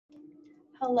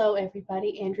Hello,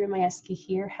 everybody. Andrea Majewski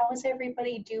here. How is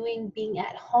everybody doing being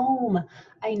at home?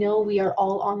 I know we are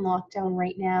all on lockdown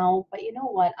right now, but you know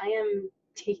what? I am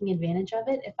taking advantage of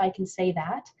it, if I can say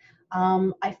that.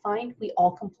 I find we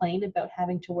all complain about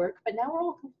having to work, but now we're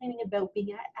all complaining about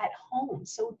being at home.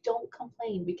 So don't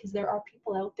complain because there are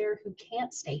people out there who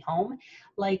can't stay home,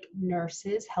 like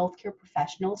nurses, healthcare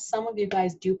professionals. Some of you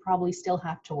guys do probably still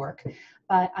have to work,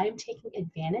 but I'm taking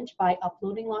advantage by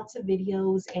uploading lots of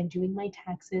videos and doing my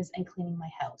taxes and cleaning my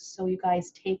house. So you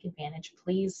guys take advantage,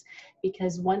 please,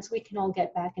 because once we can all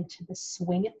get back into the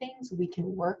swing of things, we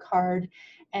can work hard.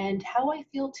 And how I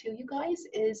feel too, you guys,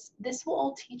 is this will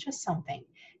all teach us something.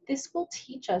 This will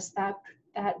teach us that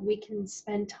we can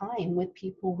spend time with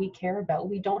people we care about.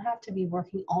 We don't have to be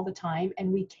working all the time,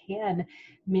 and we can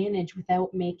manage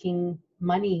without making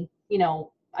money,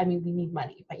 I mean, we need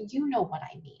money, but you know what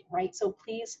I mean, right? So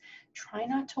please try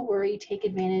not to worry, take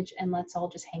advantage, and let's all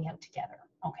just hang out together,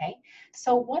 okay?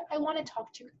 So what I want to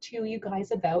talk to you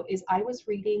guys about is I was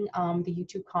reading the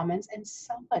YouTube comments and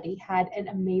somebody had an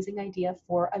amazing idea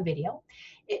for a video.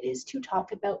 It is to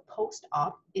talk about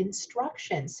post-op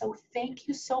instructions. So thank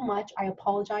you so much. I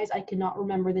apologize. I cannot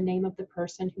remember the name of the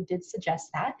person who did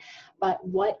suggest that, but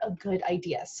what a good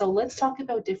idea. So let's talk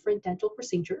about different dental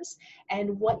procedures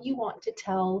and what you want to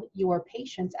tell your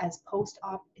patients as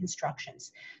post-op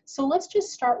instructions. So let's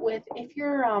just start with if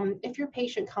your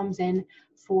patient comes in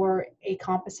for a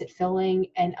composite filling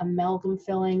and amalgam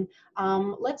filling,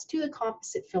 let's do the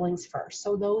composite fillings first.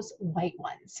 So those white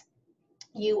ones.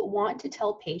 You want to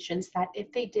tell patients that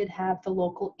if they did have the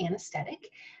local anesthetic,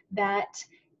 that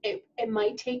it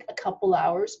might take a couple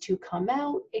hours to come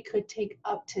out. It could take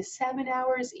up to 7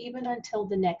 hours, even until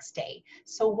the next day.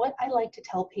 So what I like to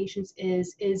tell patients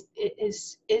is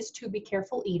to be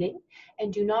careful eating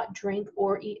and do not drink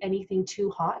or eat anything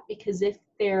too hot, because if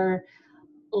their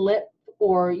lip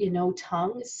or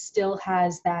tongue still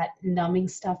has that numbing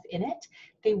stuff in it,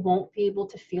 they won't be able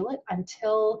to feel it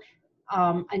until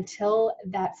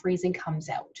that freezing comes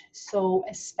out. So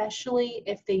especially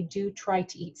if they do try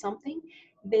to eat something,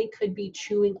 they could be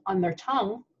chewing on their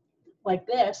tongue like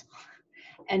this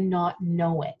and not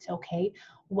know it, okay?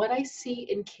 What I see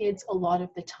in kids a lot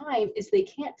of the time is they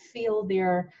can't feel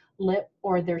their lip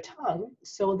or their tongue,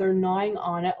 so they're gnawing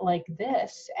on it like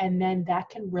this, and then that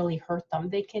can really hurt them.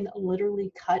 They can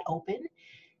literally cut open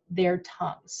their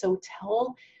tongue. So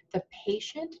tell the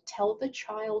patient, tell the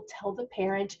child, tell the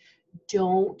parent,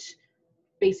 don't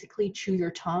basically chew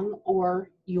your tongue or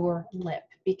your lip,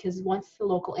 because once the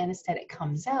local anesthetic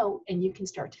comes out and you can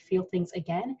start to feel things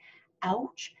again,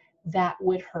 ouch, that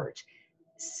would hurt.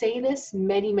 Say this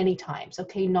many, many times,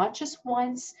 okay? Not just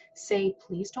once. Say,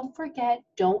 please don't forget,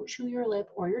 don't chew your lip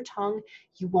or your tongue.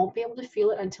 You won't be able to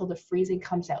feel it until the freezing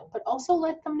comes out. But also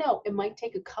let them know it might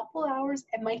take a couple hours,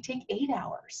 it might take 8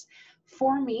 hours.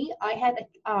 For me, I had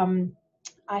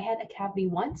a cavity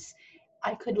once.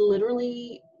 I could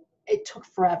literally, it took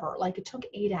forever. Like it took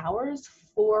 8 hours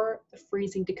for the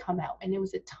freezing to come out. And it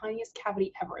was the tiniest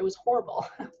cavity ever. It was horrible.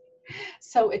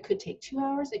 So it could take 2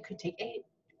 hours. It could take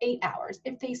eight hours.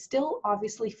 If they still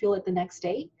obviously feel it the next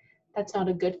day, that's not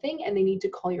a good thing. And they need to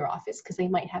call your office because they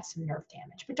might have some nerve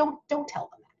damage. But don't tell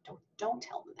them that. Don't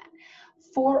tell them that.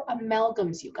 For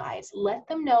amalgams, you guys, let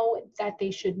them know that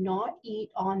they should not eat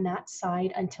on that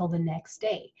side until the next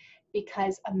day,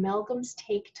 because amalgams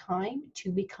take time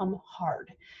to become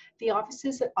hard. The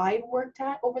offices that I've worked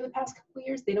at over the past couple of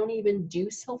years, they don't even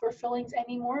do silver fillings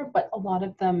anymore, but a lot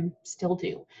of them still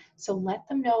do. So let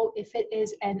them know if it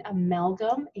is an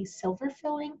amalgam, a silver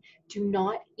filling, do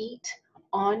not eat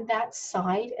on that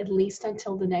side at least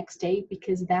until the next day,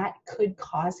 because that could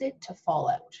cause it to fall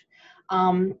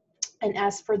out. And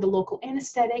as for the local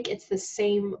anesthetic, it's the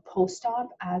same post-op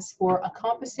as for a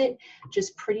composite.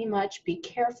 Just pretty much be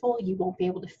careful. You won't be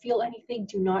able to feel anything.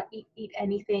 Do not eat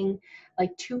anything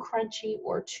like too crunchy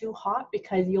or too hot,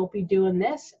 because you'll be doing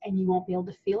this and you won't be able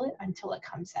to feel it until it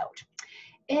comes out.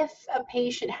 If a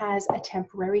patient has a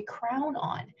temporary crown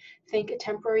on, think a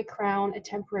temporary crown, a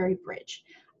temporary bridge.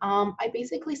 I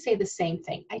basically say the same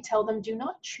thing. I tell them do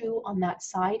not chew on that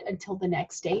side until the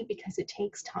next day, because it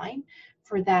takes time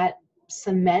for that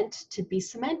cement to be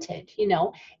cemented.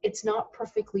 It's not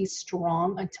perfectly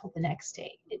strong until the next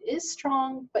day. It is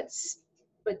strong, but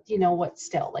you know what,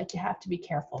 still, like, you have to be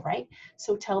careful, right?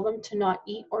 So tell them to not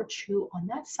eat or chew on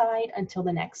that side until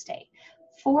the next day.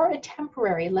 For a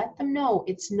temporary, let them know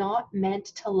it's not meant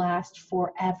to last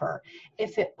forever.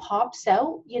 If it pops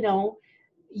out,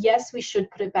 yes, we should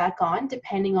put it back on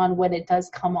depending on when it does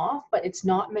come off, but it's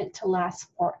not meant to last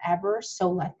forever.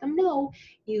 So let them know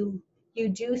you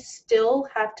do still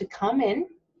have to come in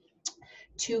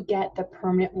to get the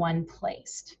permanent one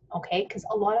placed, okay? Because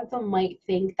a lot of them might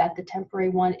think that the temporary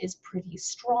one is pretty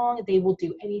strong, they will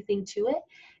do anything to it,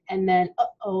 and then,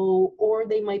 uh-oh, or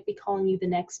they might be calling you the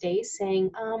next day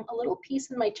saying, a little piece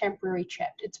in my temporary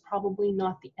chipped. It's probably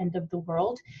not the end of the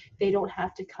world. They don't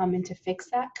have to come in to fix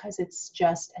that because it's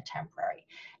just a temporary.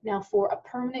 Now for a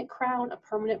permanent crown, a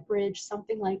permanent bridge,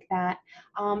 something like that,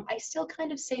 I still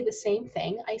kind of say the same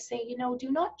thing. I say, you know, do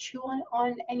not chew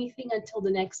on anything until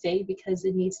the next day because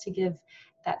it needs to give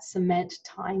that cement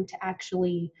time to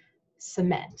actually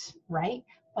cement, right?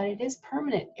 But it is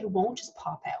permanent. It won't just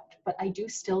pop out. But I do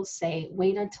still say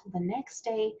wait until the next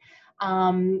day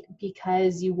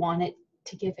because you want it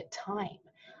to give it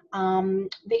time.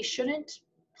 They shouldn't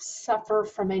suffer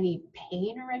from any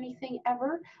pain or anything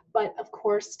ever, but of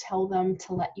course tell them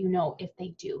to let you know if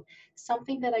they do.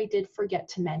 Something that I did forget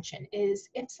to mention is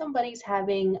if somebody's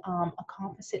having a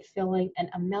composite filling, an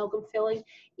amalgam filling,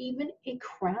 even a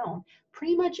crown,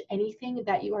 pretty much anything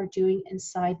that you are doing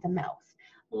inside the mouth,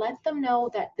 let them know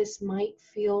that this might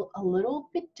feel a little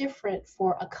bit different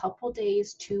for a couple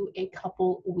days to a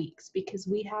couple weeks because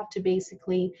we have to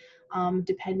basically,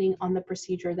 depending on the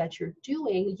procedure that you're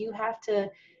doing, you have to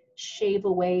shave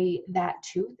away that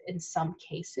tooth. In some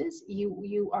cases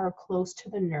you are close to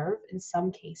the nerve, in some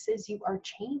cases you are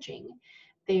changing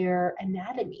their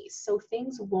anatomy, so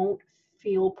things won't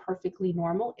feel perfectly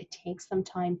normal. It takes some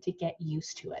time to get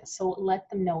used to it, so let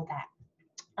them know that.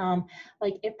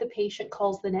 Like if the patient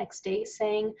calls the next day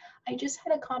saying, I just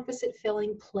had a composite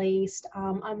filling placed,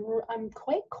 I'm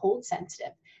quite cold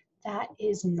sensitive. That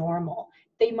is normal.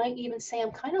 They might even say,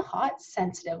 I'm kind of hot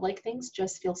sensitive, like things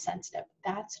just feel sensitive.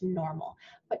 That's normal.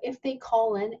 But if they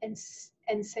call in and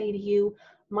say to you,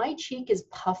 my cheek is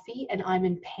puffy and I'm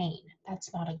in pain,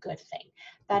 that's not a good thing.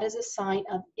 That is a sign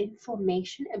of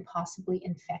inflammation and possibly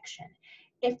infection.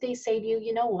 If they say to you,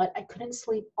 you know what, I couldn't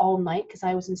sleep all night because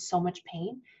I was in so much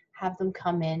pain, have them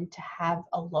come in to have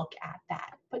a look at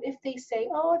that. But if they say,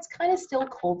 oh, it's kind of still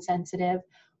cold sensitive,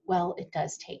 well, it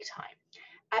does take time.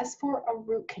 As for a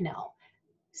root canal,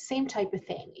 same type of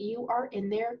thing. You are in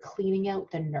there cleaning out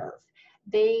the nerve.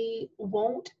 They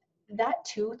won't, that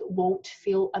tooth won't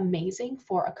feel amazing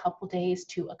for a couple days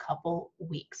to a couple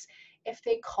weeks. If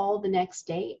they call the next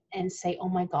day and say, oh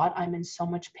my God, I'm in so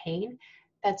much pain,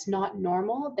 that's not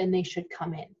normal, then they should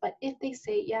come in. But if they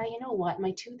say, yeah, you know what,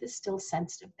 my tooth is still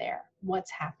sensitive there,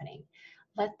 what's happening?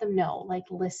 Let them know, like,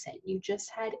 listen, you just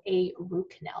had a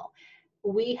root canal.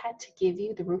 We had to give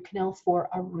you the root canal for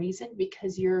a reason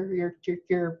because your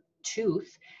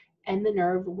tooth and the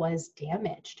nerve was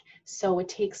damaged. So it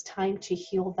takes time to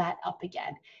heal that up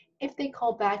again. If they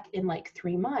call back in like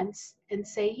 3 months and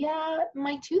say, yeah,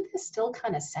 my tooth is still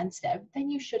kind of sensitive,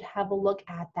 then you should have a look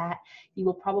at that. You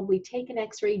will probably take an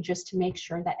x-ray just to make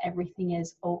sure that everything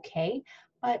is okay.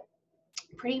 But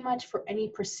pretty much for any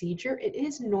procedure, it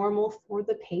is normal for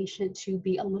the patient to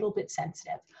be a little bit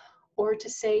sensitive or to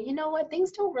say, you know what,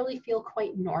 things don't really feel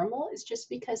quite normal. It's just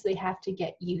because they have to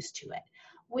get used to it.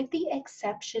 With the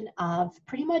exception of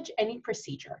pretty much any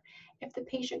procedure, if the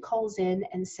patient calls in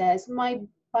and says, my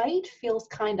bite feels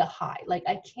kind of high, like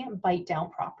I can't bite down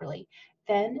properly,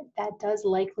 then that does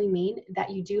likely mean that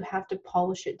you do have to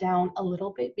polish it down a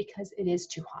little bit because it is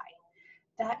too high.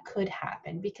 That could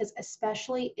happen because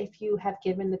especially if you have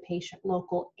given the patient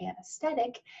local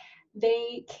anesthetic,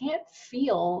 they can't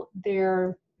feel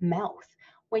their mouth.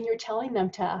 When you're telling them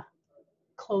to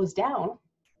close down,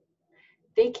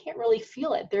 they can't really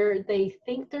feel it. They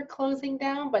think they're closing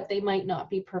down, but they might not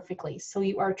be perfectly. So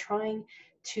you are trying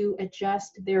to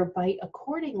adjust their bite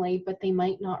accordingly, but they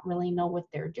might not really know what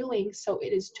they're doing. So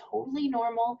it is totally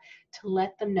normal to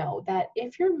let them know that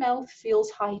if your mouth feels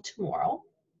high tomorrow,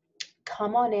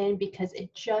 come on in because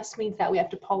it just means that we have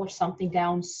to polish something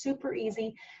down. Super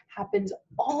easy, happens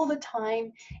all the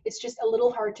time. It's just a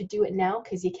little hard to do it now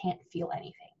because you can't feel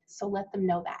anything. So let them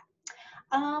know that.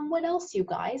 What else, you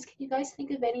guys? Can you guys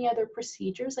think of any other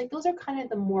procedures? Like those are kind of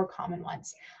the more common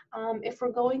ones. If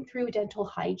we're going through dental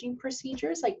hygiene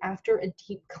procedures, like after a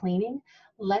deep cleaning,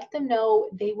 let them know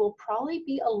they will probably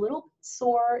be a little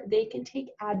sore. They can take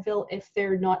Advil if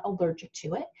they're not allergic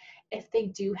to it, if they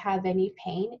do have any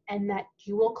pain, and that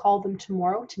you will call them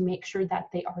tomorrow to make sure that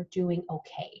they are doing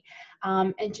okay.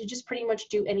 And to just pretty much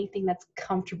do anything that's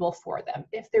comfortable for them.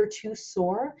 If they're too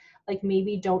sore, like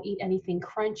maybe don't eat anything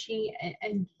crunchy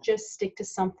and just stick to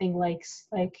something like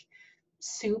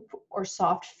soup or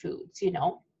soft foods, you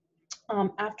know.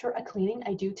 After a cleaning,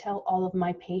 I do tell all of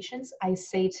my patients, I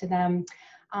say to them,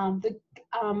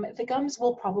 the gums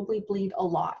will probably bleed a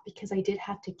lot because I did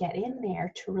have to get in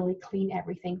there to really clean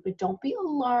everything, but don't be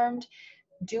alarmed.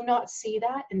 Do not see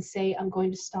that and say, I'm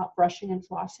going to stop brushing and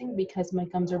flossing because my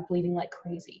gums are bleeding like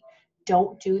crazy.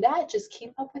 Don't do that. Just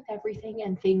keep up with everything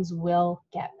and things will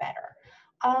get better.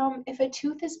 If a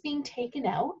tooth is being taken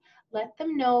out, let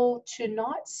them know to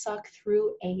not suck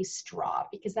through a straw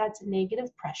because that's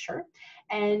negative pressure.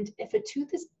 And if a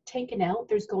tooth is taken out,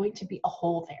 there's going to be a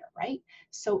hole there, right?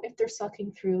 So if they're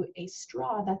sucking through a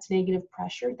straw, that's negative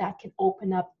pressure. That can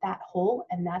open up that hole,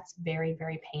 and that's very,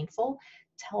 very painful.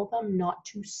 Tell them not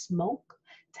to smoke.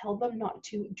 Tell them not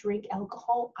to drink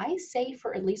alcohol. I say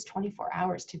for at least 24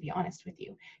 hours, to be honest with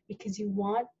you, because you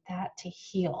want that to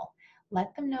heal.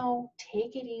 Let them know,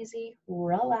 take it easy,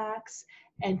 relax,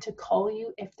 and to call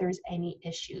you if there's any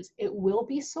issues. It will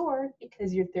be sore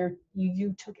because you're there,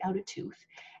 you took out a tooth.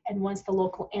 And once the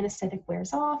local anesthetic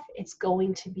wears off, it's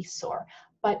going to be sore.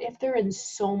 But if they're in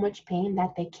so much pain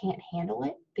that they can't handle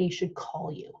it, they should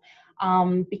call you.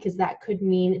 Because that could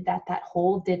mean that that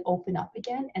hole did open up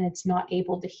again and it's not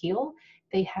able to heal.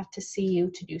 They have to see you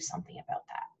to do something about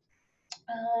that.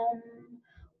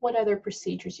 What other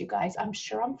procedures, you guys? I'm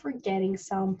sure I'm forgetting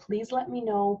some. Please let me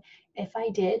know if I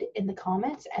did in the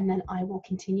comments, and then I will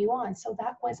continue on. So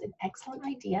that was an excellent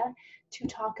idea to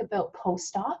talk about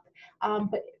post-op.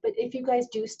 But if you guys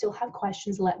do still have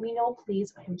questions, let me know,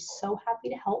 please. I'm so happy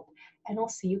to help, and I'll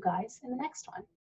see you guys in the next one.